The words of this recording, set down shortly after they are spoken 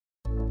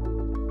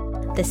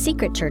The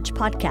Secret Church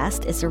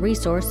podcast is a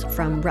resource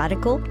from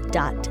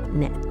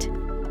radical.net.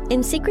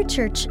 In Secret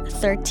Church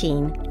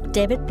 13,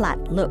 David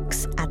Platt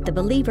looks at the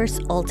believer's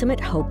ultimate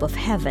hope of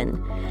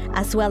heaven,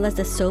 as well as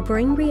the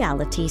sobering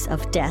realities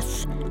of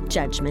death,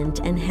 judgment,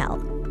 and hell.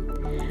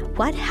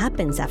 What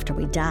happens after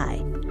we die?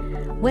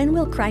 When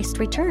will Christ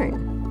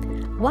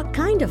return? What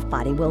kind of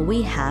body will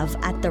we have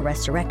at the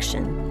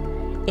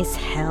resurrection? Is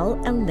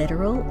hell a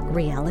literal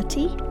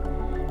reality?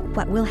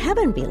 What will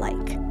heaven be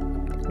like?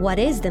 What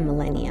is the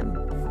millennium?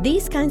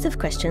 These kinds of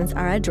questions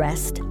are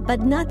addressed,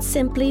 but not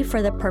simply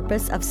for the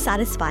purpose of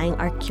satisfying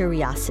our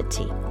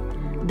curiosity.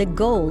 The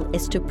goal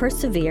is to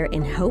persevere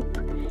in hope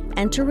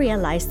and to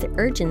realize the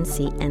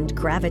urgency and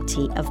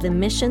gravity of the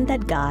mission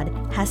that God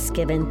has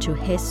given to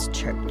His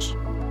church.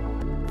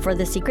 For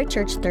the Secret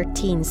Church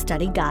 13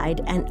 study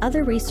guide and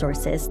other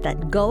resources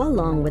that go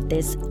along with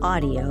this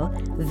audio,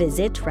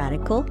 visit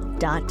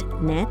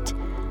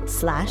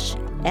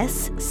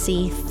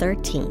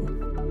radical.net/SC13.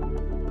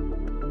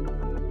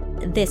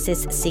 This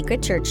is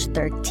Secret Church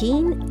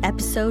 13,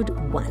 Episode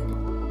 1.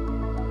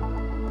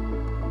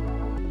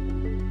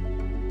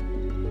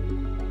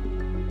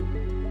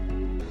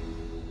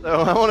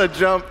 So I want to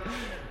jump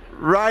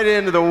right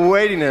into the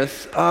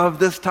weightiness of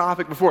this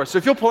topic before us. So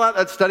if you'll pull out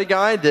that study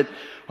guide that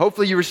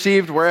hopefully you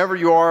received wherever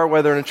you are,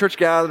 whether in a church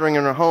gathering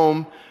or in a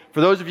home.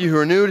 For those of you who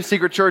are new to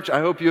Secret Church,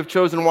 I hope you have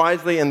chosen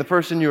wisely and the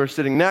person you are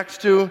sitting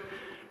next to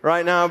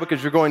right now,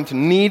 because you're going to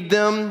need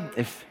them.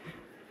 If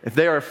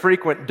they are a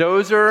frequent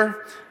dozer,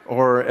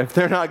 or if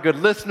they're not good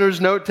listeners,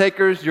 note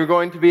takers, you're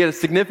going to be at a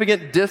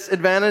significant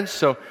disadvantage.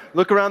 So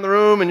look around the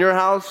room in your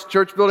house,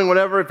 church building,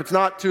 whatever. If it's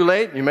not too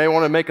late, you may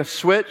want to make a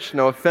switch.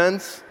 No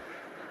offense.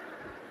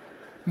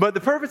 But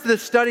the purpose of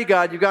this study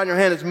guide you've got in your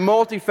hand is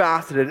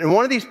multifaceted. And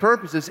one of these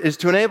purposes is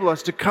to enable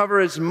us to cover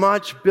as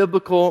much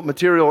biblical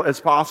material as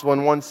possible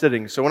in one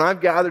sitting. So when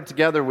I've gathered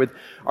together with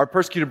our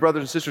persecuted brothers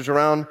and sisters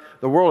around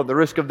the world at the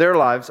risk of their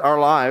lives, our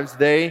lives,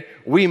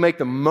 we make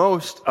the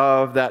most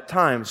of that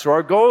time. So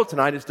our goal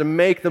tonight is to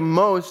make the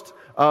most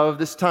of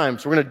this time.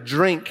 So we're going to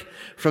drink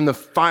from the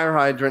fire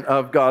hydrant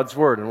of God's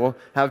Word, and we'll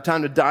have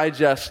time to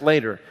digest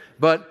later.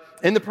 But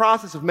in the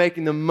process of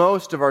making the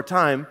most of our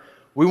time,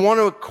 we want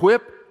to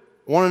equip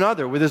one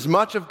another with as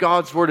much of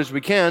God's Word as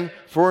we can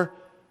for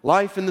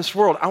life in this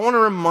world. I want to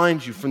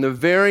remind you from the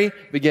very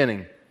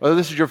beginning, whether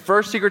this is your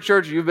first Secret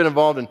Church or you've been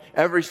involved in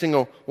every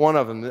single one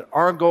of them, that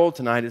our goal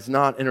tonight is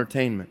not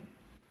entertainment.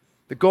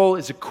 The goal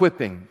is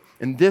equipping,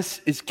 and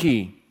this is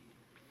key.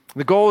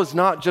 The goal is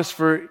not just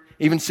for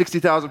even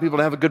 60,000 people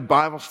to have a good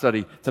Bible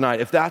study tonight.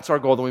 If that's our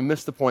goal, then we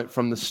missed the point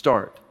from the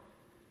start.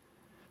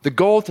 The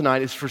goal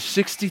tonight is for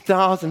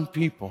 60,000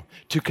 people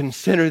to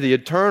consider the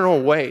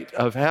eternal weight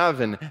of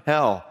heaven,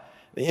 hell,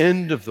 the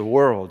end of the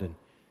world,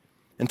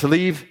 and to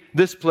leave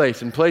this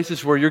place and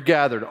places where you're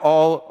gathered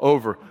all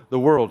over the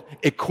world,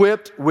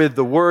 equipped with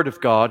the Word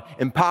of God,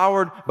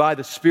 empowered by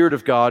the Spirit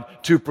of God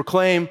to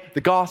proclaim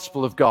the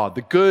gospel of God,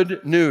 the good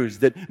news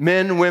that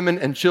men, women,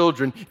 and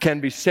children can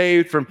be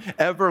saved from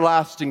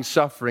everlasting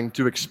suffering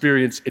to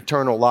experience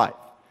eternal life.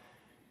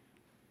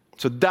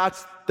 So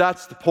that's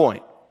the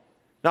point.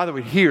 Now that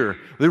we're here,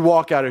 we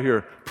walk out of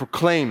here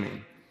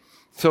proclaiming.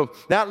 So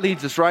that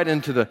leads us right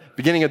into the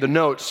beginning of the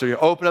notes. So you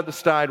open up the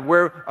study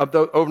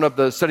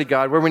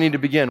guide, where we need to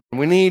begin.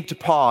 We need to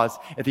pause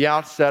at the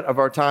outset of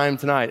our time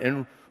tonight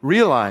and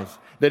realize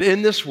that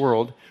in this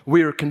world,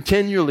 we are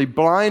continually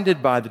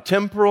blinded by the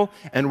temporal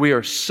and we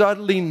are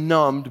subtly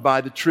numbed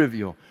by the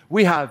trivial.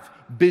 We have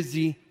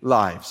busy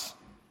lives.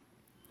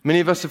 Many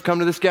of us have come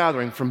to this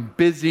gathering from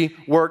busy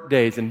work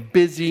days and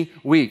busy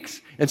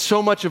weeks. And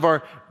so much of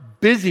our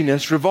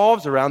busyness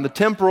revolves around the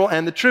temporal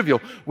and the trivial.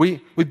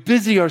 We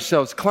busy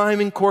ourselves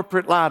climbing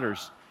corporate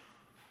ladders.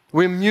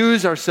 We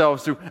amuse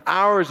ourselves through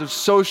hours of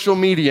social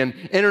media and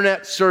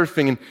internet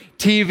surfing and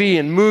TV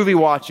and movie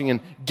watching and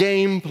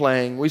game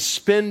playing. We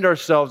spend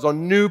ourselves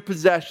on new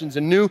possessions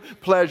and new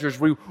pleasures.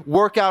 We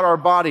work out our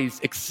bodies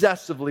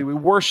excessively. We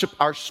worship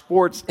our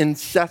sports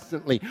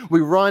incessantly. We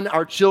run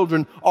our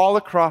children all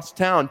across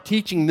town,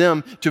 teaching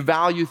them to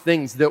value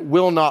things that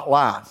will not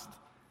last.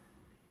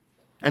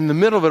 And in the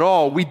middle of it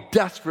all, we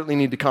desperately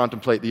need to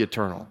contemplate the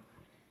eternal.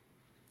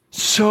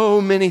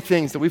 So many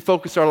things that we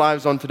focus our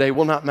lives on today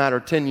will not matter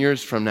 10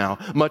 years from now,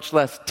 much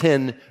less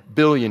 10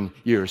 billion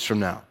years from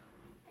now.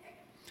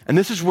 And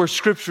this is where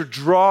Scripture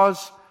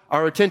draws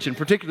our attention,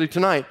 particularly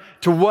tonight,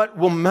 to what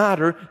will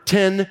matter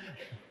 10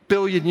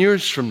 billion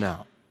years from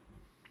now.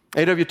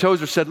 A.W.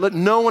 Tozer said, "Let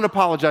no one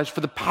apologize for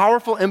the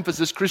powerful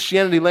emphasis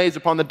Christianity lays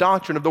upon the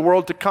doctrine of the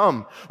world to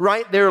come.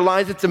 Right there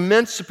lies its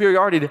immense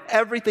superiority to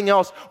everything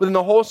else within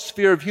the whole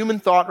sphere of human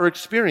thought or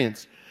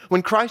experience.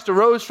 When Christ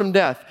arose from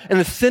death and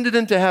ascended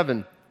into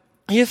heaven,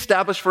 He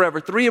established forever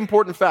three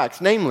important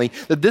facts, namely,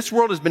 that this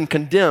world has been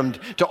condemned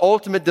to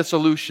ultimate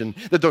dissolution,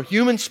 that the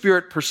human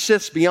spirit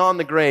persists beyond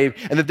the grave,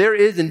 and that there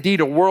is indeed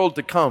a world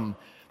to come.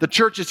 The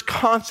church is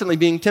constantly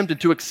being tempted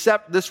to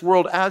accept this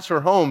world as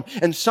her home,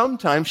 and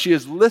sometimes she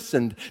has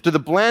listened to the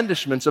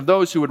blandishments of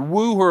those who would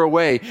woo her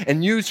away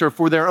and use her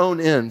for their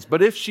own ends.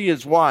 But if she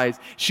is wise,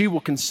 she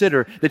will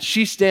consider that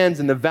she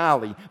stands in the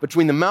valley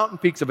between the mountain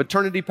peaks of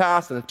eternity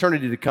past and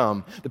eternity to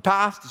come. The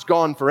past is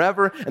gone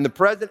forever, and the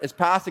present is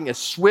passing as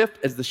swift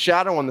as the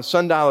shadow on the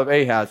sundial of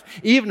Ahaz.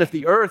 Even if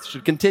the earth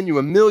should continue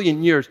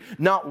 1,000,000 years,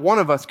 not one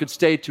of us could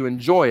stay to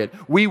enjoy it.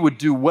 We would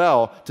do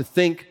well to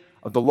think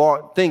of the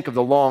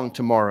long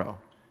tomorrow.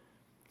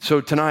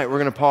 So tonight we're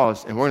going to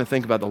pause and we're going to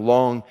think about the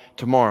long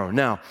tomorrow.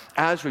 Now,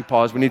 as we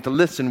pause, we need to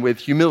listen with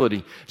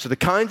humility. So the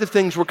kinds of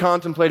things we're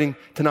contemplating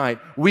tonight,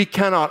 we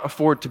cannot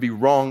afford to be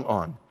wrong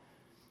on.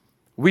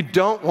 We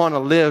don't want to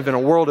live in a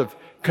world of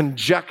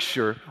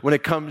conjecture when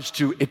it comes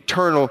to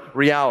eternal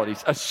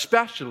realities,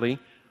 especially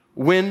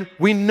when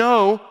we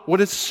know what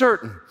is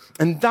certain.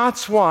 And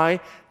that's why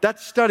that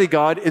study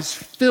guide is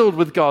filled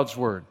with God's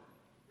Word.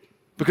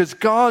 Because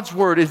God's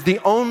Word is the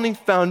only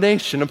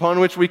foundation upon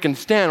which we can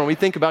stand when we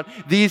think about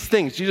these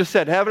things. Jesus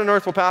said, heaven and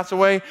earth will pass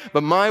away,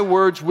 but my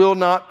words will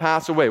not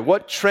pass away.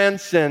 What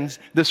transcends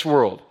this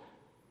world?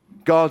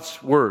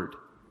 God's Word.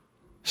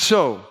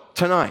 So,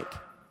 tonight,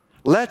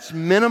 let's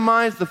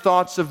minimize the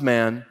thoughts of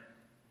man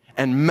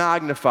and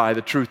magnify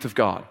the truth of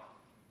God.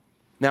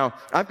 Now,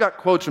 I've got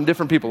quotes from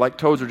different people, like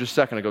Tozer just a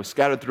second ago,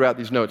 scattered throughout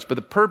these notes. But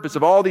the purpose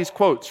of all these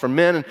quotes from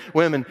men and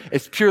women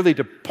is purely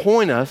to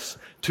point us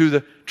to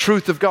the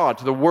truth of God,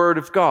 to the Word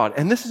of God.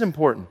 And this is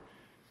important.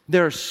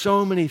 There are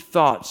so many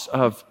thoughts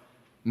of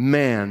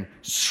man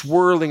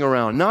swirling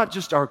around, not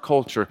just our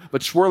culture,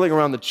 but swirling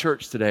around the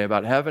church today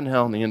about heaven,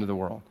 hell, and the end of the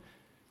world.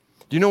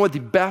 Do you know what the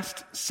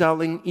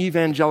best-selling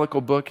evangelical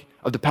book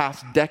of the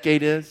past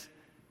decade is?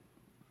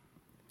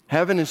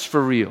 Heaven is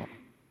for Real.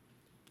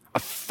 A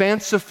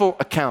fanciful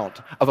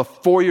account of a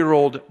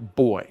 4-year-old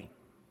boy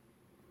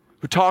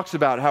who talks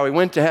about how he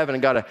went to heaven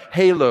and got a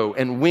halo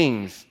and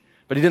wings,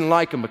 but he didn't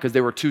like them because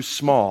they were too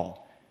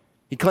small.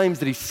 He claims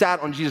that he sat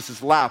on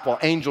Jesus' lap while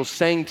angels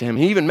sang to him.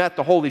 He even met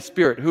the Holy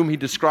Spirit, whom he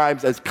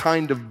describes as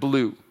kind of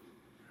blue.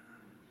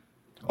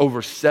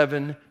 Over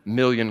 7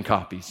 million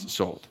copies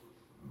sold.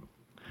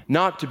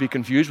 Not to be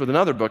confused with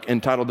another book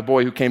entitled The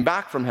Boy Who Came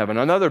Back from Heaven,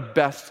 another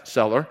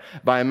bestseller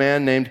by a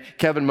man named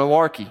Kevin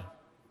Malarkey.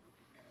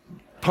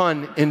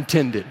 Pun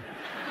intended.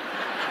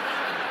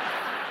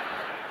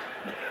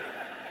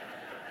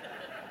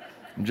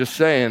 I'm just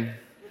saying.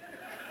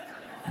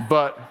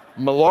 But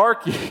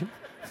Malarkey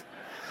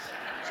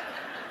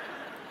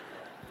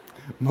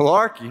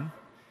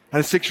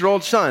had a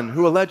 6-year-old son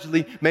who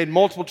allegedly made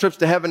multiple trips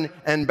to heaven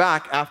and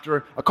back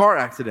after a car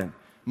accident.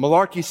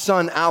 Malarkey's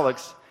son,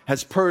 Alex,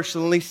 has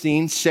personally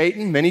seen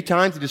Satan many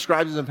times. He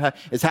describes him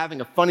as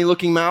having a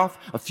funny-looking mouth,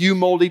 a few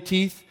moldy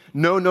teeth,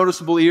 no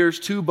noticeable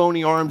ears, 2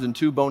 bony arms, and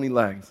 2 bony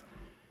legs.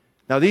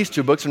 Now, these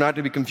 2 books are not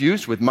to be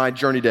confused with My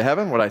Journey to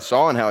Heaven, What I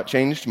Saw and How It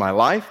Changed My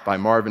Life by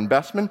Marvin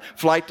Bestman,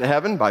 Flight to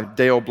Heaven by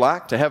Dale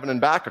Black, To Heaven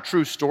and Back, A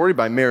True Story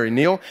by Mary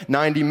Neal,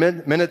 90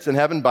 Minutes in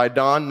Heaven by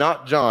Don,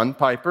 not John,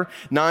 Piper,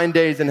 9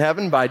 Days in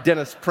Heaven by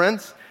Dennis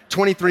Prince,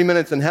 23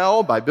 Minutes in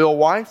Hell by Bill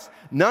Weiss,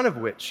 none of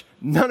which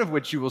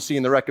you will see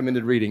in the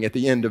recommended reading at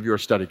the end of your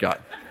study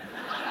guide.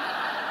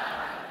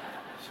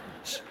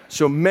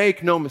 So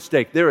make no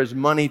mistake, there is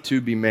money to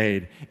be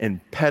made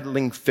in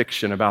peddling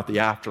fiction about the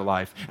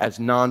afterlife as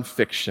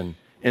nonfiction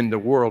in the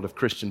world of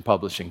Christian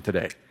publishing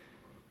today.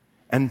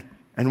 And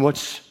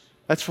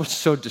that's what's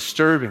so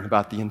disturbing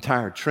about the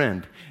entire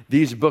trend.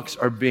 These books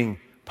are being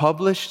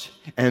published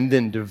and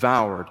then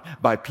devoured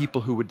by people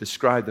who would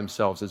describe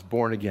themselves as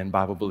born-again,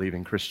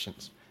 Bible-believing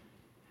Christians.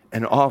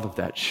 And all of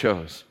that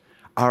shows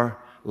our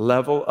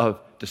level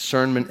of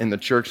discernment in the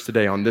church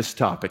today on this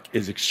topic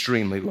is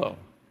extremely low.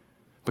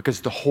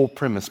 Because the whole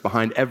premise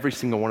behind every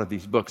single one of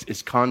these books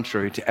is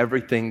contrary to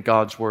everything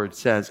God's Word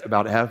says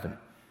about heaven.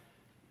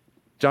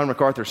 John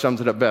MacArthur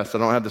sums it up best. I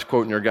don't have this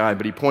quote in your guide,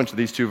 but he points to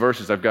these 2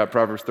 verses. I've got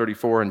Proverbs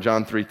 34 and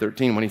John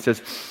 3:13 when he says,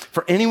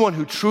 "For anyone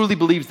who truly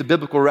believes the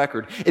biblical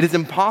record, it is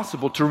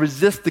impossible to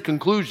resist the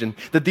conclusion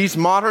that these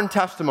modern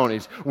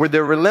testimonies, with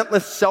their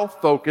relentless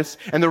self-focus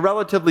and the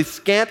relatively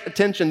scant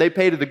attention they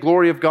pay to the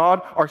glory of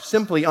God, are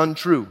simply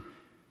untrue.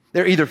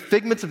 They're either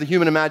figments of the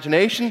human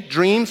imagination,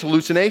 dreams,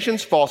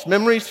 hallucinations, false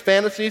memories,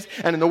 fantasies,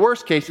 and in the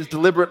worst cases,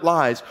 deliberate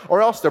lies, or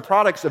else they're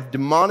products of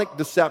demonic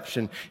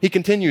deception." He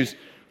continues,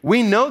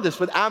 "We know this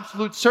with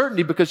absolute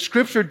certainty because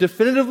Scripture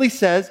definitively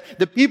says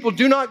that people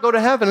do not go to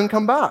heaven and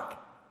come back.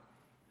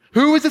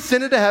 Who has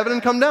ascended to heaven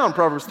and come down?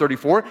 Proverbs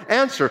 34.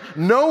 Answer,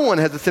 no one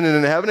has ascended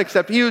into heaven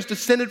except he who has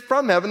descended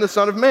from heaven, the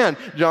Son of Man.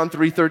 John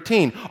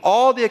 3:13.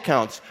 All the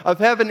accounts of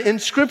heaven in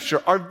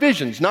Scripture are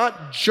visions,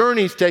 not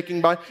journeys taken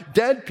by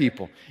dead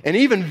people. And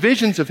even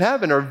visions of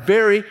heaven are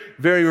very,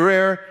 very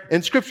rare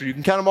in Scripture. You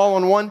can count them all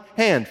on one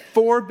hand.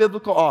 4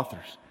 biblical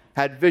authors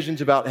had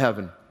visions about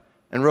heaven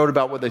and wrote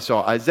about what they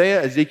saw.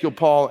 Isaiah, Ezekiel,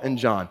 Paul, and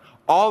John.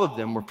 All of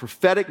them were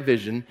prophetic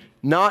vision,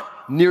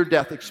 not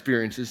near-death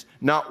experiences.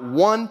 Not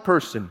one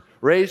person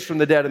raised from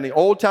the dead in the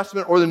Old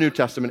Testament or the New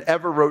Testament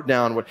ever wrote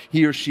down what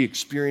he or she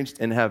experienced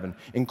in heaven,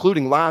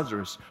 including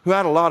Lazarus, who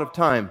had a lot of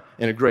time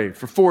in a grave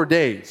for 4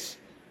 days.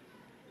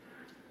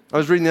 I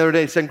was reading the other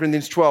day, 2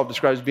 Corinthians 12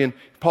 describes being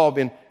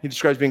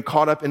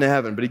caught up into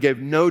heaven, but he gave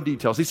no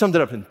details. He summed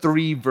it up in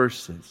 3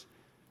 verses.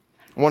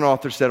 One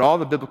author said, all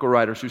the biblical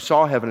writers who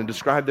saw heaven and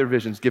described their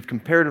visions give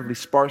comparatively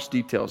sparse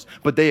details,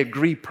 but they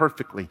agree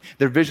perfectly.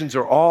 Their visions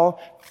are all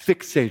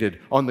fixated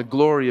on the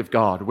glory of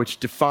God,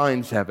 which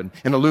defines heaven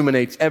and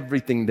illuminates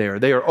everything there.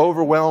 They are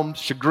overwhelmed,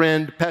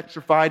 chagrined,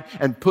 petrified,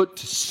 and put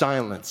to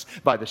silence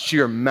by the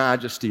sheer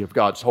majesty of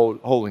God's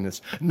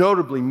holiness.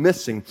 Notably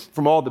missing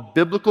from all the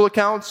biblical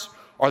accounts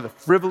are the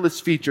frivolous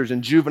features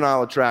and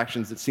juvenile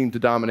attractions that seem to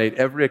dominate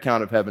every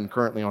account of heaven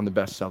currently on the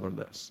bestseller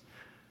list.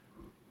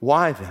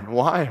 Why then?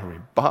 Why are we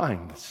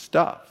buying this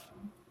stuff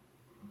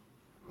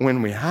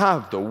when we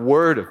have the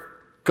Word of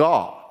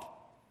God?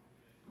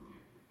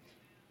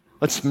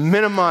 Let's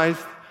minimize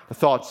the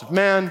thoughts of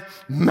man,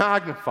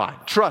 magnify,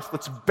 trust.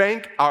 Let's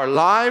bank our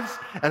lives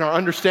and our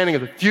understanding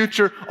of the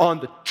future on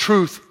the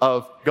truth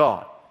of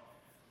God.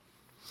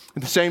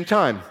 At the same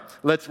time,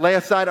 let's lay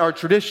aside our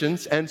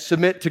traditions and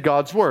submit to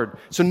God's Word.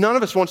 So none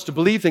of us wants to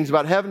believe things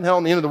about heaven, hell,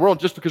 and the end of the world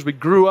just because we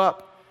grew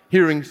up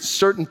hearing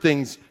certain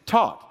things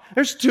taught.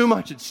 There's too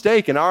much at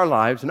stake in our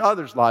lives and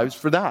others' lives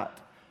for that.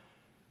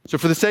 So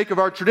for the sake of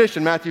our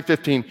tradition, Matthew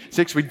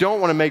 15:6, we don't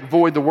want to make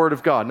void the Word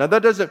of God. Now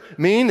that doesn't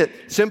mean that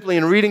simply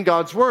in reading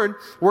God's Word,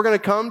 we're going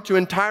to come to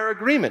entire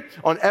agreement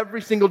on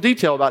every single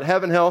detail about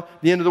heaven, hell,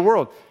 the end of the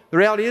world. The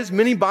reality is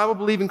many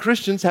Bible-believing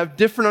Christians have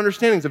different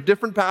understandings of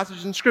different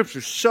passages in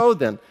Scripture. So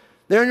then,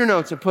 there in your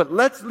notes, I put,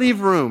 let's leave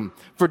room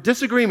for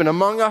disagreement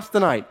among us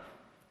tonight.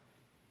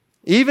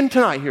 Even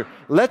tonight here,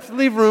 let's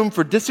leave room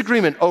for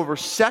disagreement over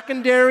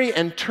secondary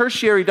and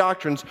tertiary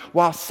doctrines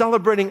while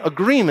celebrating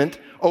agreement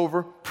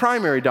over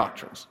primary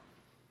doctrines.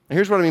 And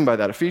here's what I mean by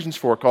that. Ephesians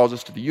 4 calls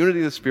us to the unity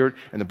of the Spirit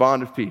and the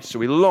bond of peace. So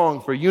we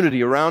long for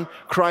unity around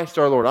Christ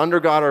our Lord,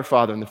 under God our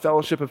Father, and the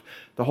fellowship of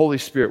the Holy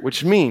Spirit,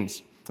 which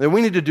means that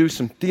we need to do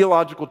some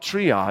theological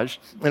triage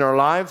in our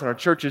lives and our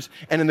churches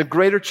and in the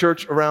greater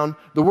church around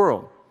the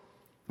world.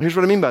 Here's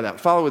what I mean by that.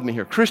 Follow with me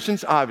here.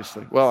 Christians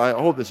obviously, well, I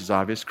hope this is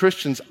obvious,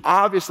 Christians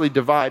obviously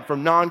divide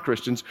from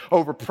non-Christians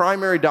over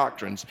primary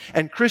doctrines,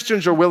 and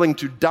Christians are willing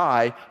to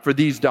die for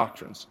these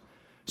doctrines.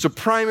 So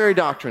primary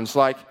doctrines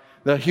like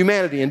the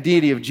humanity and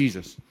deity of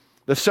Jesus,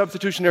 the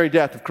substitutionary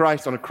death of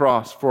Christ on a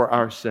cross for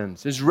our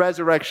sins, His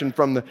resurrection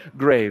from the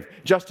grave,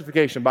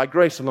 justification by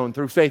grace alone,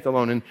 through faith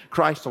alone, in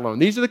Christ alone.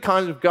 These are the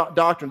kinds of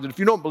doctrines that if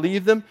you don't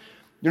believe them,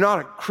 you're not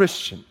a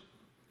Christian.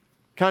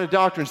 Kind of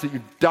doctrines that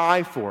you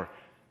die for.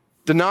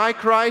 Deny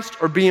Christ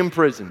or be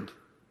imprisoned.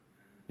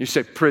 You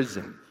say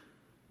prison.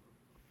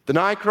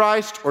 Deny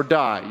Christ or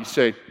die. You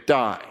say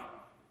die.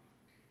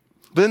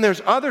 But then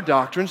there's other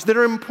doctrines that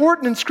are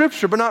important in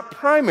Scripture but not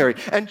primary.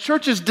 And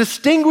churches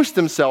distinguish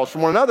themselves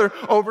from one another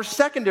over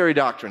secondary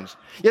doctrines.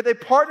 Yet they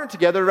partner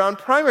together around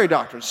primary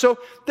doctrines. So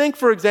think,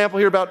 for example,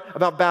 here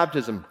about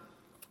baptism.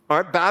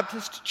 All right,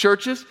 Baptist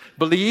churches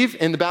believe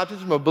in the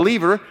baptism of a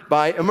believer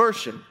by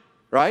immersion.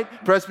 Right?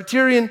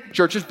 Presbyterian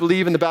churches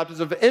believe in the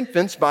baptism of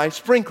infants by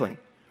sprinkling.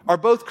 Are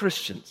both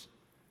Christians?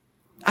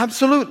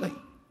 Absolutely.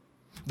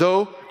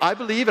 Though I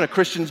believe in a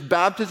Christian's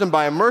baptism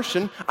by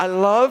immersion, I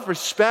love,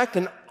 respect,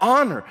 and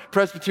honor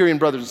Presbyterian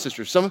brothers and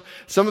sisters.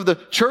 Some of the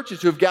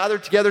churches who have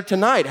gathered together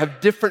tonight have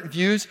different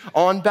views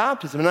on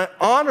baptism, and I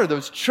honor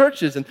those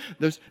churches and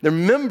their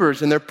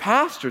members and their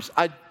pastors.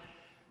 I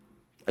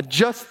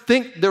just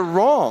think they're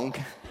wrong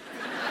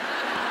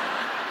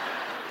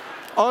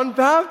on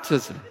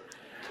baptism.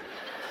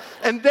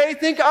 And they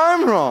think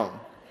I'm wrong.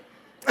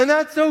 And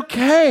that's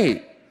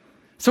okay.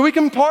 So we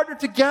can partner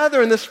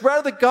together in the spread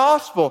of the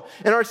gospel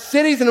in our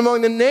cities and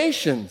among the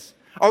nations.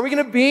 Are we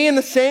going to be in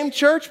the same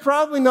church?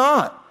 Probably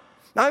not.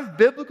 I have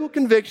biblical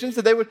convictions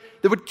that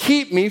would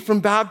keep me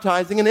from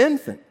baptizing an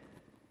infant.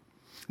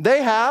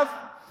 They have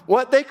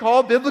what they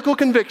call biblical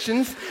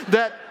convictions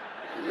that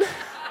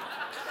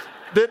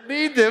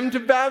lead them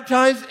to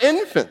baptize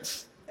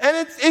infants. And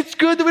it's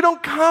good that we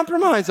don't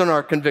compromise on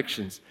our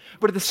convictions.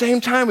 But at the same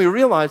time, we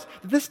realize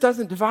that this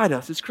doesn't divide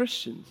us as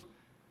Christians.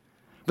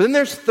 But then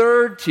there's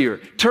third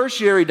tier,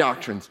 tertiary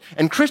doctrines.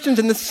 And Christians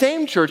in the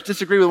same church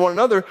disagree with one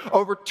another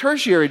over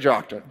tertiary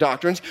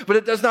doctrines, but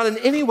it does not in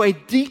any way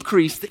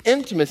decrease the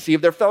intimacy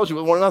of their fellowship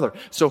with one another.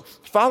 So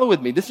follow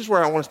with me. This is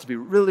where I want us to be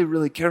really,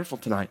 really careful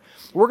tonight.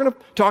 We're going to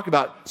talk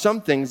about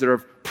some things that are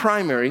of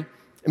primary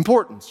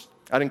importance.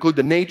 I'd include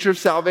the nature of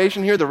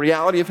salvation here, the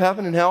reality of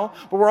heaven and hell,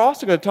 but we're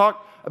also going to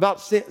talk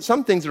about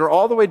some things that are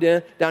all the way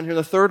down here in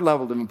the third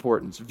level of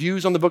importance.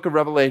 Views on the book of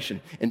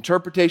Revelation,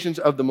 interpretations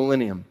of the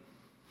millennium.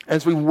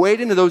 As we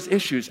wade into those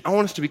issues, I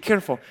want us to be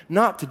careful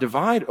not to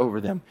divide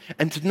over them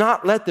and to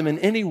not let them in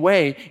any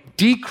way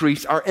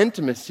decrease our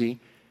intimacy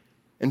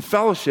and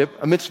fellowship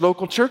amidst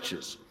local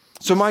churches.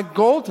 So my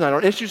goal tonight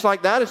on issues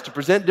like that is to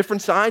present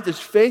different sides as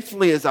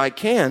faithfully as I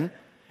can.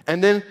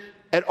 And then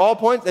at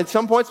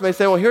some points, I may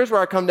say, well, here's where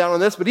I come down on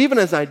this. But even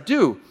as I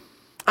do,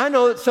 I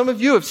know that some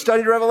of you have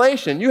studied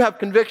Revelation. You have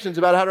convictions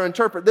about how to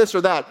interpret this or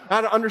that,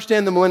 how to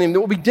understand the millennium that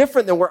will be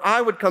different than where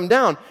I would come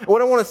down. And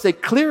what I want to say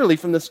clearly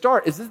from the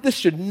start is that this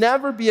should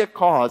never be a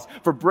cause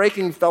for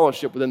breaking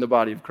fellowship within the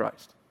body of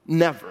Christ.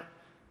 Never.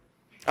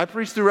 I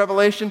preached through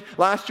Revelation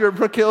last year at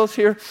Brook Hills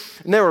here,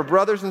 and there were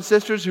brothers and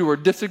sisters who were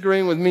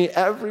disagreeing with me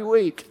every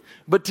week.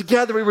 But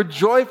together we were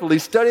joyfully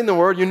studying the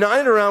Word,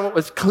 united around what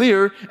was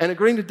clear, and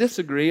agreeing to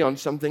disagree on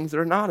some things that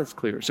are not as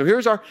clear. So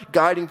here's our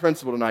guiding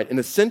principle tonight. In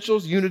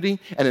essentials, unity,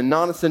 and in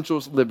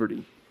non-essentials,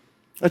 liberty.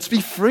 Let's be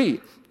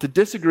free to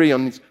disagree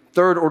on these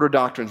third-order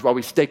doctrines while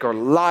we stake our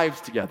lives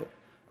together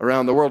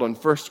around the world on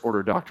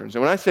first-order doctrines.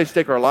 And when I say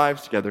stake our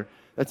lives together,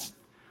 that's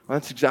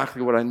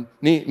exactly what I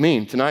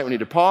mean. Tonight we need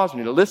to pause, we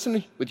need to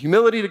listen with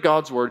humility to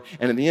God's Word,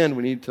 and in the end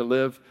we need to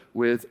live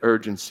with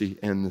urgency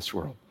in this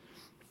world.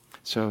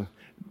 So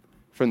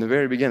from the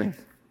very beginning,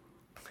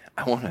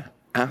 I want to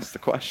ask the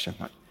question,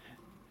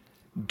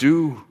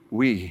 do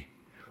we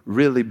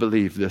really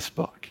believe this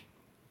book?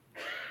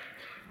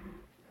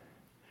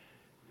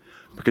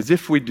 Because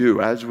if we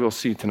do, as we'll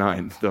see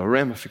tonight, the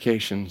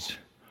ramifications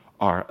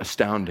are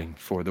astounding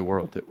for the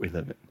world that we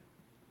live in.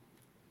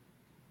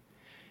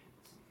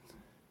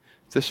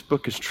 If this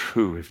book is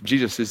true, if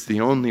Jesus is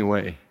the only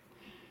way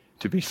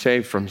to be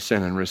saved from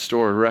sin and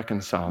restored,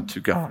 reconciled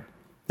to God,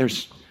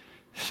 there's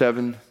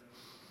 7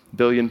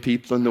 billion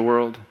people in the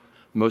world.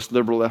 Most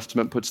liberal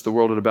estimate puts the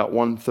world at about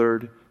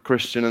 1/3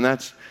 Christian, and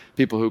that's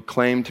people who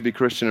claim to be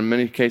Christian. In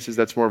many cases,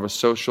 that's more of a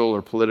social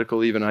or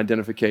political even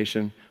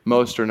identification.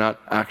 Most are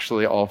not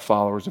actually all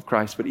followers of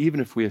Christ, but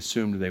even if we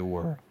assumed they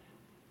were,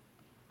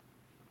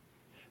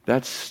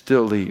 that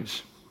still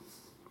leaves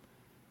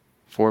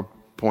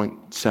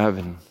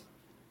 4.7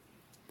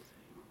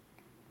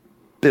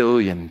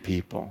 billion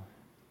people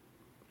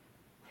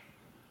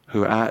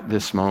who at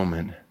this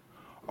moment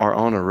are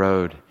on a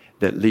road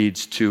that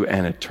leads to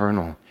an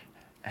eternal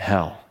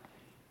hell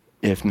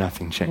if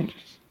nothing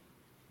changes.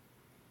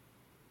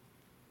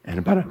 And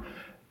about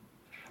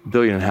 1.5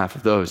 billion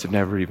of those have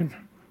never even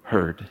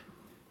heard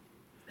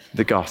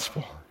the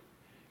gospel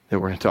that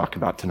we're going to talk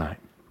about tonight.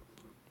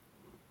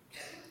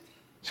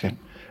 So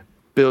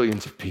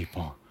billions of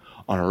people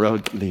on a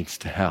road that leads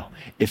to hell.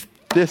 If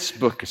this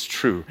book is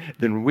true,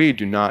 then we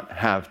do not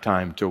have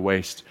time to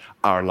waste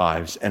our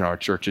lives and our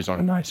churches on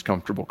a nice,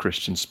 comfortable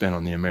Christian spin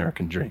on the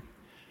American dream.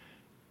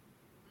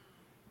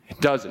 It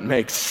doesn't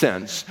make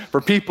sense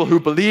for people who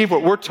believe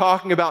what we're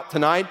talking about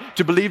tonight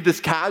to believe this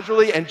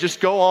casually and just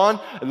go on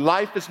and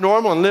life is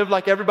normal and live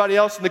like everybody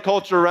else in the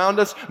culture around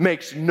us.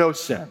 Makes no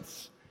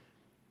sense.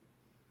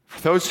 For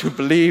those who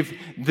believe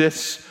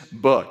this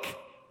book,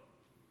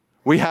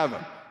 we have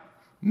a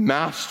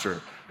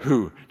master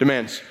who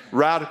demands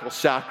radical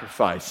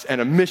sacrifice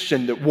and a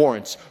mission that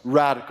warrants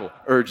radical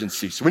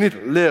urgency. So we need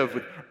to live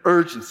with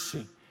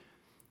urgency.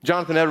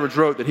 Jonathan Edwards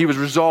wrote that he was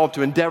resolved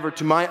to endeavor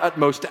to my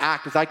utmost to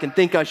act as I can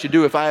think I should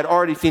do if I had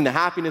already seen the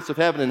happiness of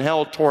heaven and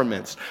hell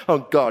torments. Oh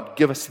God,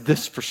 give us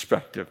this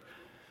perspective.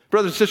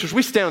 Brothers and sisters,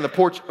 we stand on the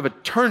porch of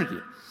eternity.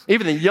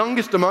 Even the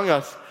youngest among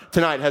us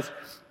tonight has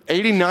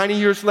 80, 90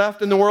 years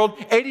left in the world.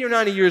 80 or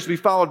 90 years to be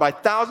followed by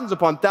thousands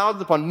upon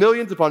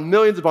millions upon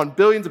millions upon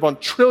billions upon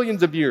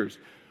trillions of years.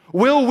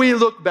 Will we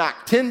look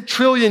back 10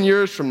 trillion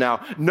years from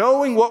now,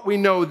 knowing what we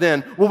know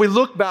then, will we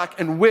look back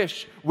and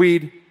wish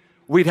we'd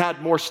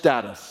had more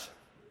status?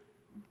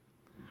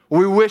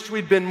 We wish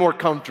we'd been more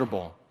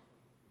comfortable.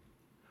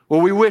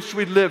 Well, we wish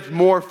we'd lived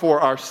more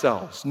for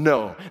ourselves.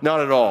 No, not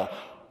at all.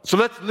 So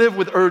let's live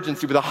with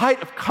urgency, with a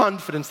height of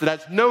confidence that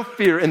has no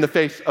fear in the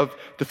face of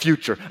the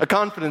future. A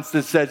confidence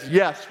that says,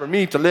 yes, for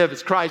me to live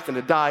is Christ and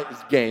to die is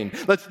gain.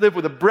 Let's live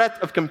with a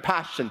breadth of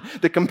compassion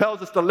that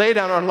compels us to lay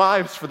down our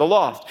lives for the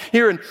lost.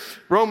 Here in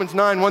Romans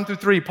 9,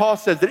 1-3, Paul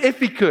says that if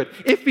he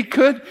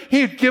could,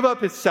 he'd give up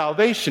his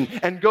salvation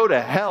and go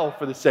to hell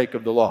for the sake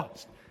of the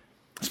lost.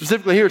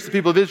 Specifically here, it's the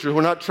people of Israel who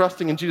are not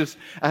trusting in Jesus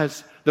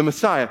as the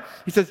Messiah.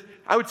 He says,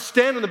 I would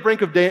stand on the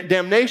brink of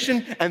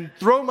damnation and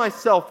throw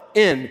myself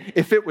in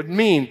if it would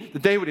mean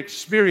that they would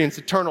experience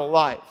eternal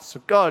life.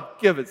 So God,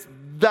 give us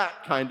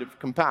that kind of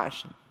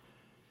compassion.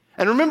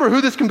 And remember who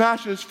this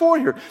compassion is for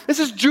here. This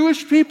is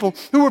Jewish people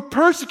who were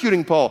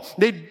persecuting Paul.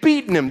 They'd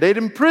beaten him, they'd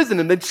imprisoned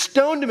him, they'd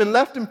stoned him and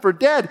left him for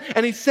dead.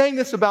 And he's saying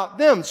this about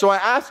them. So I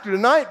ask you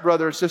tonight,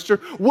 brother or sister,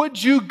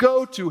 would you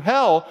go to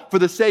hell for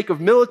the sake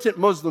of militant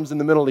Muslims in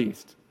the Middle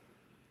East?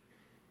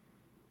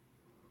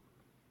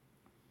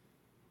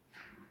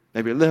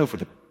 May we live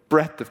with a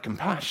breadth of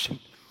compassion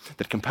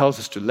that compels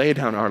us to lay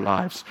down our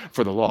lives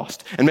for the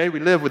lost. And may we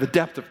live with a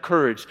depth of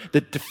courage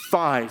that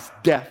defies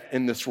death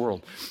in this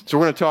world. So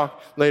we're going to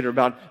talk later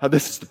about how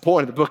this is the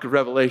point of the book of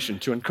Revelation,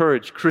 to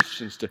encourage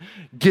Christians to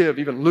give,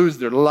 even lose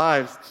their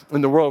lives in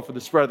the world for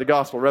the spread of the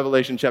gospel,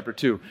 Revelation chapter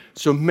 2.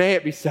 So may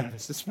it be said of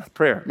us, this is my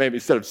prayer, may it be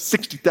said of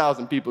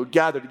 60,000 people who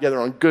gather together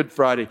on Good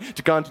Friday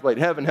to contemplate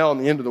heaven, hell, and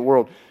the end of the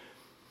world.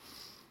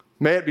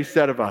 May it be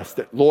said of us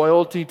that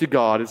loyalty to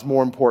God is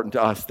more important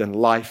to us than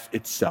life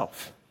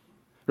itself.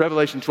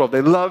 Revelation 12,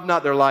 they love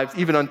not their lives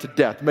even unto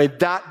death. May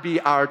that be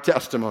our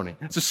testimony.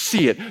 So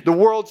see it. The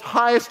world's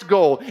highest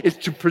goal is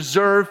to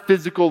preserve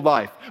physical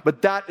life,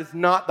 but that is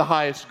not the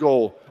highest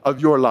goal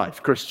of your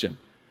life, Christian.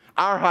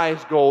 Our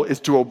highest goal is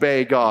to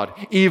obey God,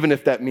 even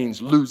if that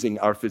means losing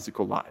our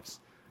physical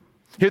lives.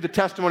 Hear the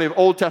testimony of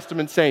Old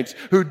Testament saints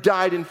who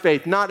died in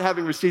faith, not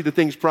having received the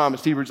things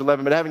promised, Hebrews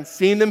 11, but having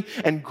seen them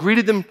and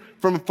greeted them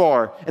from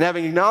afar, and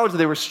having acknowledged that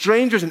they were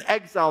strangers and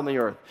exile on the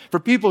earth. For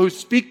people who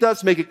speak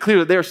thus make it clear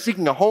that they are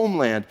seeking a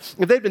homeland.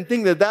 If they'd been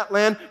thinking that that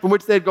land from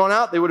which they had gone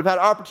out, they would have had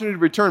opportunity to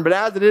return. But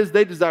as it is,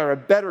 they desire a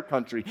better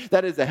country,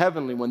 that is a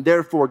heavenly one.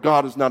 Therefore,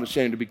 God is not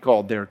ashamed to be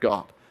called their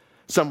God.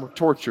 Some were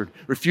tortured,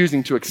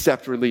 refusing to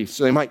accept release,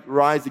 so they might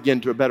rise again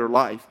to a better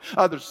life.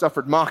 Others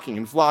suffered mocking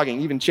and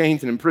flogging, even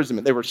chains and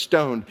imprisonment. They were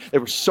stoned. They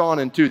were sawn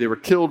in two. They were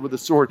killed with a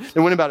sword.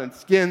 They went about in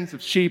skins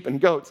of sheep and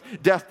goats,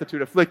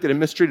 destitute, afflicted, and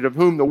mistreated, of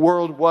whom the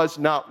world was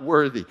not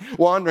worthy,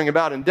 wandering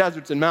about in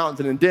deserts and mountains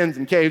and in dens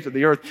and caves of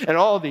the earth. And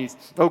all these,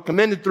 though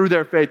commended through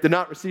their faith, did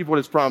not receive what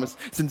is promised,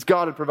 since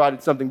God had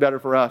provided something better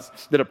for us,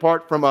 that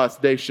apart from us,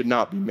 they should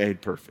not be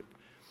made perfect.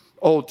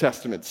 Old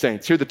Testament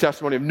saints. Hear the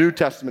testimony of New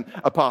Testament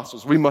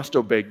apostles. We must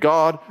obey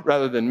God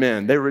rather than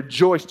men. They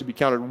rejoiced to be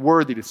counted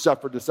worthy to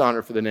suffer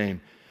dishonor for the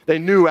name. They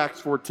knew, Acts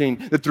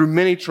 14, that through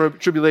many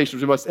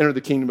tribulations we must enter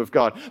the kingdom of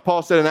God.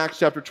 Paul said in Acts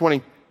chapter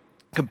 20,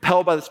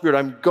 compelled by the Spirit,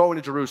 I'm going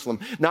to Jerusalem,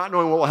 not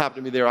knowing what will happen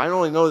to me there. I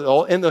only know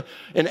that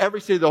in every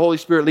city the Holy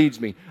Spirit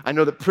leads me. I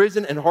know that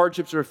prison and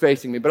hardships are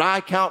facing me, but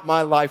I count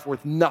my life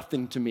worth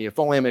nothing to me if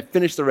only I may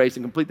finish the race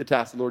and complete the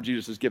task the Lord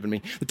Jesus has given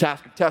me, the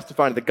task of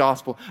testifying to the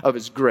gospel of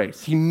his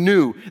grace. He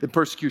knew that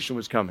persecution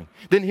was coming.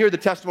 Then hear the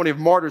testimony of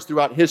martyrs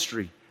throughout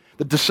history.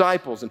 The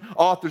disciples and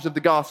authors of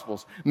the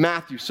Gospels.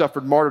 Matthew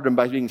suffered martyrdom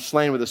by being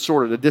slain with a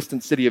sword at a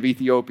distant city of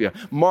Ethiopia.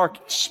 Mark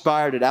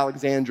expired at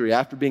Alexandria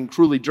after being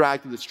cruelly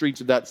dragged through the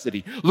streets of that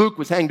city. Luke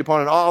was hanged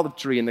upon an olive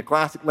tree in the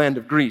classic land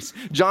of Greece.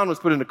 John was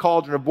put in a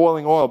cauldron of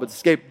boiling oil but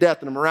escaped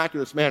death in a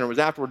miraculous manner and was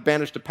afterward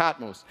banished to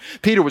Patmos.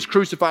 Peter was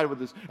crucified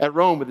at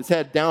Rome with his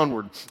head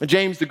downward.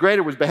 James the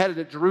Greater was beheaded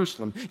at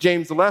Jerusalem.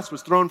 James the Less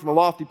was thrown from a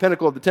lofty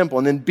pinnacle of the temple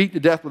and then beat to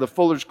death with a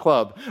fuller's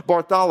club.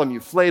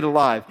 Bartholomew flayed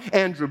alive.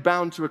 Andrew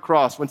bound to a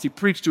cross whence he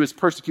preached to his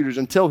persecutors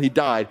until he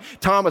died.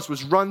 Thomas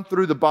was run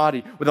through the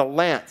body with a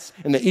lance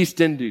in the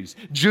East Indies.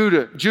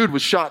 Jude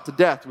was shot to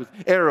death with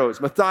arrows.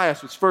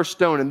 Matthias was first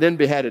stoned and then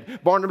beheaded.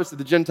 Barnabas of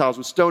the Gentiles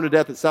was stoned to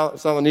death at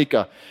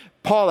Salonika.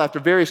 Paul, after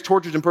various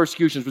tortures and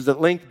persecutions, was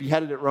at length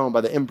beheaded at Rome by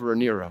the Emperor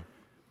Nero.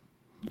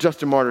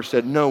 Justin Martyr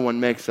said, no one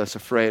makes us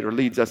afraid or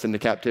leads us into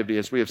captivity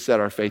as we have set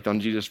our faith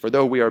on Jesus. For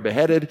though we are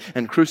beheaded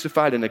and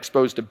crucified and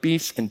exposed to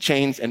beasts and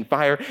chains and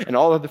fire and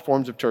all other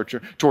forms of torture,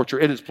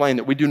 it is plain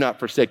that we do not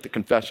forsake the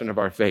confession of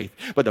our faith.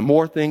 But the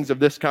more things of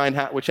this kind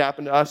which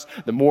happen to us,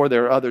 the more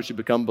there are others who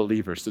become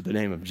believers through the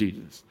name of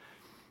Jesus.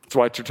 That's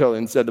why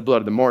Tertullian said the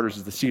blood of the martyrs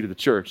is the seed of the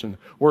church. And the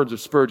words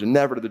of Spurgeon,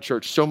 never did the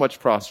church so much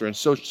prosper and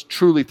so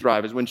truly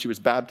thrive as when she was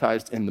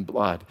baptized in the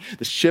blood.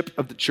 The ship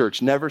of the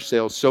church never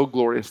sails so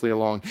gloriously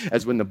along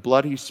as when the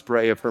bloody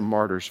spray of her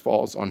martyrs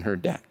falls on her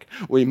deck.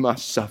 We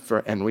must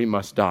suffer and we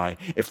must die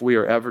if we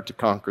are ever to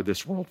conquer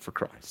this world for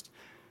Christ.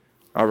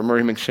 Robert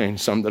Murray McCheyne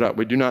summed it up.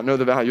 We do not know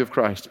the value of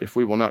Christ if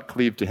we will not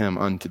cleave to him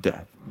unto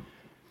death.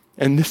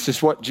 And this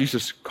is what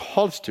Jesus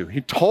called us to.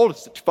 He told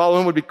us that to follow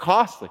him would be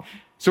costly.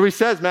 So he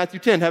says, Matthew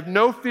 10, have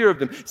no fear of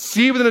them.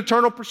 See with an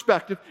eternal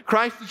perspective.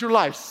 Christ is your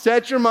life.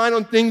 Set your mind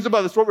on things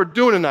above. That's what we're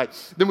doing tonight.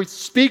 Then we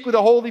speak with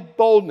a holy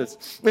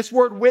boldness. This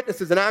word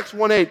witnesses in Acts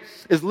 1:8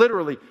 is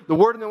literally, the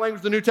word in the language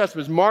of the New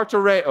Testament is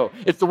martyreo.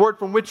 It's the word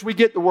from which we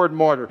get the word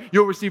martyr.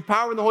 You'll receive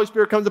power when the Holy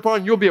Spirit comes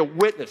upon you. You'll be a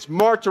witness,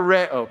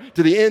 martyreo,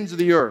 to the ends of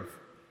the earth.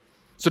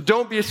 So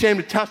don't be ashamed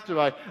to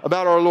testify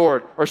about our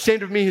Lord, or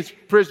ashamed of me, his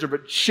prisoner,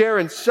 but share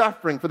in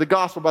suffering for the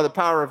gospel by the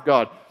power of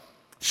God.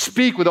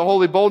 Speak with a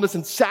holy boldness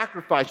and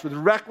sacrifice with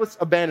reckless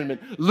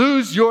abandonment.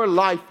 Lose your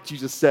life,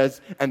 Jesus says,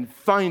 and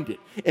find it.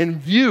 In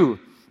view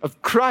of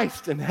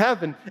Christ and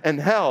heaven and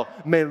hell,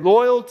 may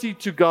loyalty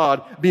to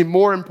God be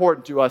more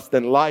important to us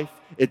than life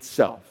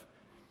itself.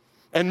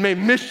 And may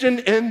mission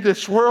in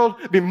this world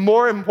be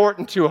more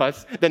important to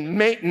us than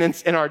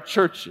maintenance in our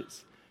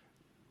churches.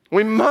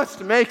 We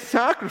must make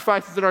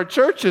sacrifices in our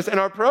churches and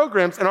our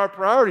programs and our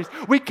priorities.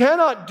 We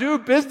cannot do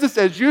business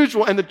as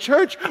usual in the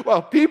church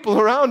while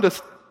people around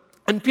us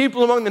and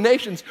people among the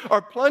nations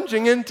are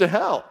plunging into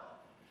hell.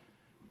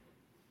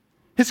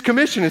 His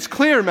commission is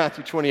clear,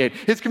 Matthew 28.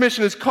 His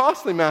commission is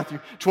costly, Matthew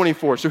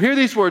 24. So hear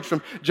these words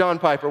from John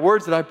Piper,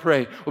 words that I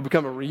pray will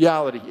become a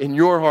reality in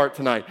your heart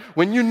tonight.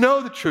 When you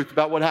know the truth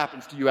about what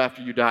happens to you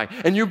after you die,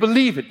 and you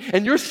believe it,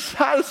 and you're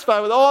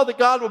satisfied with all that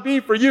God will be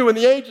for you in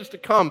the ages to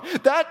come,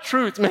 that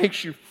truth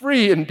makes you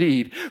free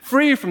indeed,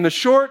 free from the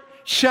short,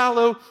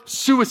 shallow,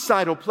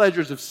 suicidal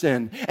pleasures of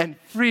sin, and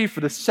free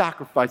for the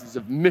sacrifices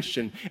of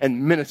mission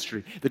and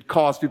ministry that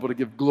cause people to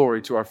give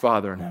glory to our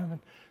Father in heaven.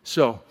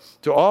 So,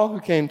 to all who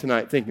came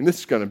tonight thinking, this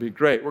is going to be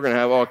great, we're going to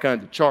have all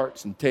kinds of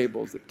charts and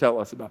tables that tell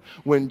us about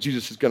when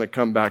Jesus is going to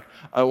come back,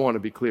 I want to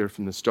be clear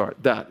from the start.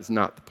 That is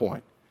not the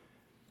point.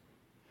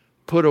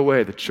 put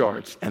away the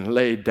charts and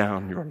lay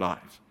down your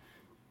life.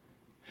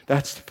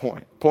 That's the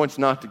point. The point's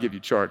not to give you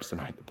charts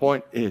tonight. The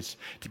point is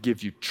to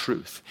give you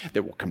truth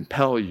that will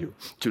compel you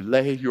to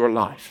lay your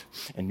life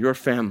and your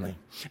family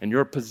and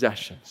your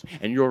possessions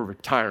and your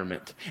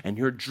retirement and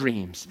your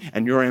dreams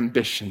and your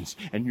ambitions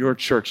and your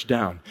church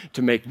down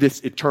to make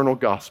this eternal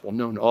gospel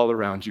known all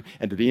around you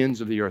and to the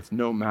ends of the earth,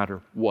 no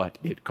matter what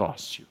it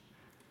costs you.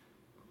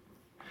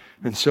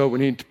 And so we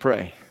need to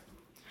pray.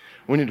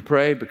 We need to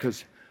pray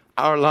because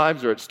our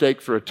lives are at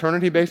stake for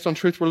eternity based on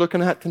truth we're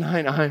looking at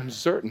tonight. I am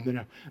certain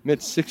that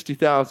amidst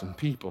 60,000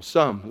 people,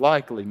 some,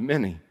 likely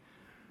many,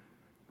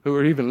 who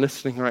are even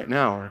listening right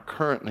now are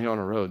currently on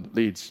a road that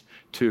leads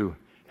to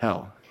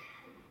hell.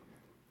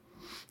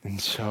 And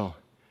so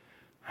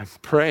I'm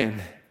praying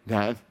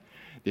that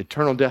the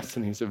eternal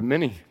destinies of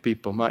many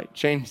people might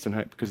change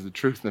tonight because of the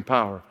truth and the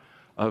power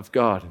of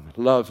God and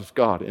the love of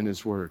God in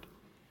His Word.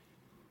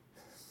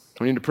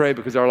 We need to pray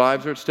because our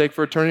lives are at stake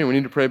for eternity. We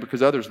need to pray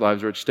because others'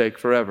 lives are at stake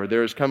forever.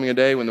 There is coming a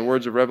day when the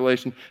words of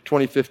Revelation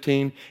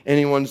 20:15,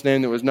 anyone's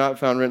name that was not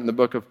found written in the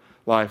book of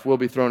life will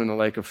be thrown in the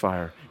lake of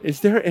fire.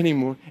 Is there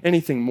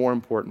anything more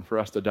important for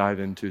us to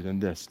dive into than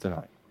this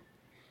tonight?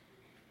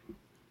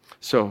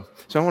 So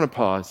I want to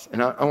pause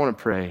and I want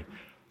to pray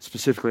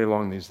specifically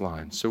along these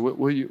lines. So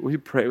will you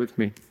pray with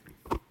me?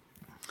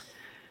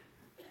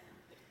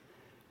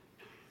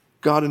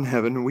 God in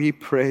heaven, we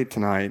pray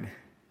tonight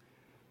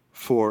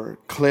for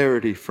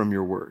clarity from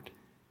your word.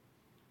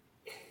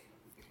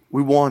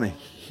 We want to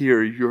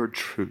hear your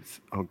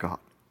truth, oh God.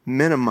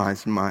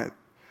 Minimize my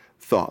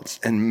thoughts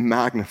and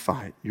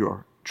magnify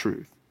your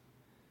truth.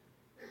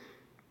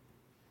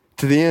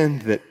 To the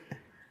end that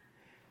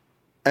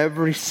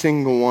every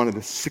single one of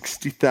the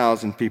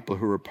 60,000 people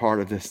who are part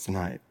of this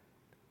tonight,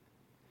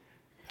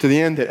 to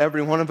the end that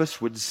every one of us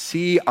would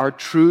see our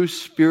true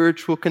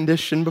spiritual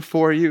condition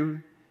before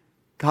you.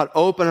 God,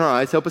 open our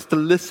eyes, help us to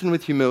listen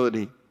with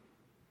humility.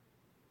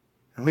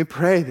 And we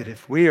pray that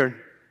if we are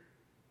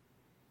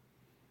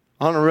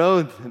on a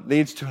road that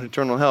leads to an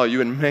eternal hell, you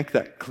would make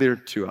that clear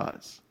to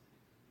us.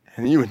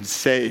 And you would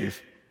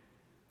save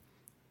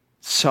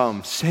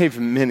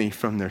many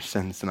from their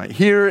sins tonight,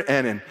 here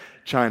and in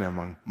China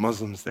among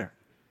Muslims there.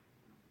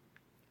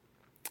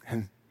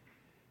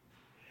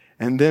 And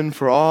then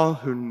for all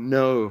who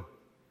know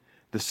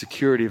the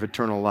security of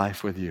eternal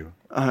life with you.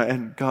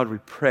 And God, we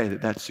pray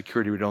that that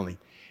security would only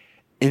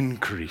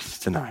increase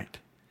tonight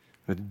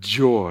with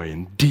joy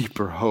and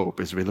deeper hope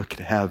as we look at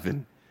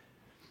heaven.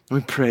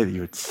 We pray that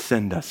you would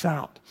send us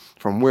out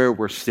from where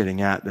we're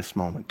sitting at this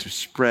moment to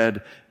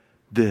spread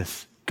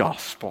this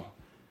gospel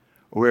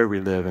where we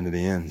live into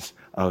the ends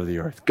of the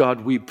earth.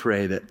 God, we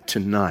pray that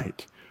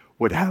tonight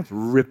would have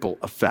ripple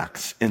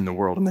effects in the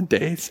world in the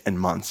days and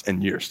months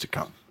and years to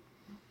come.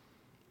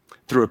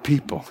 Through a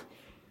people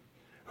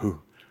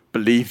who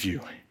believe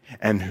you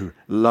and who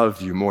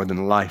love you more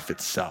than life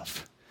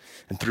itself.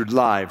 And through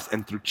lives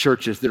and through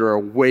churches that are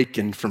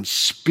awakened from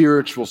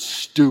spiritual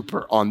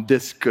stupor on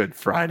this Good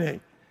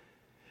Friday,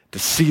 to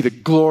see the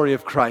glory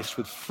of Christ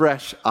with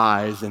fresh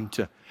eyes and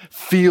to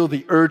feel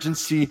the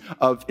urgency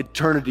of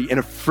eternity in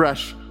a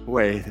fresh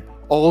way, that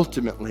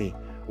ultimately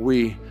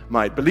we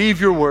might believe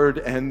your word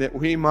and that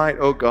we might,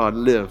 oh God,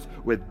 live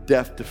with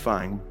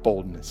death-defying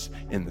boldness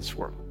in this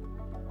world.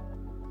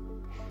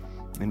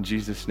 In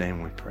Jesus'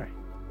 name we pray.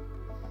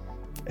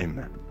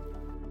 Amen.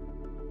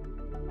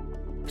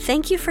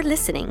 Thank you for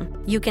listening.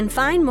 You can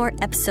find more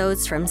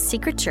episodes from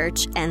Secret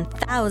Church and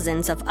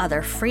thousands of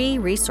other free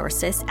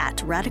resources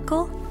at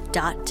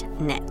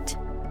radical.net.